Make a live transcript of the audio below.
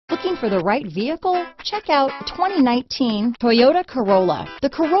Looking for the right vehicle? Check out 2019 Toyota Corolla. The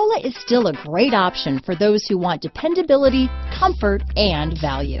Corolla is still a great option for those who want dependability, comfort, and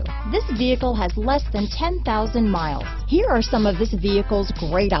value. This vehicle has less than 10,000 miles. Here are some of this vehicle's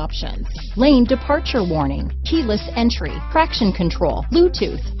great options: lane departure warning, keyless entry, traction control,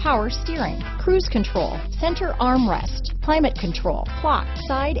 Bluetooth, power steering, cruise control, center armrest, climate control, clock,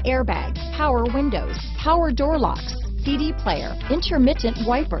 side airbags, power windows, power door locks, CD player, intermittent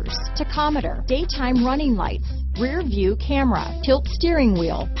wipers, tachometer, daytime running lights, rear view camera, tilt steering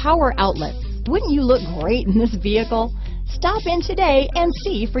wheel, power outlets. Wouldn't you look great in this vehicle? Stop in today and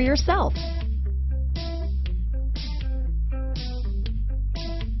see for yourself.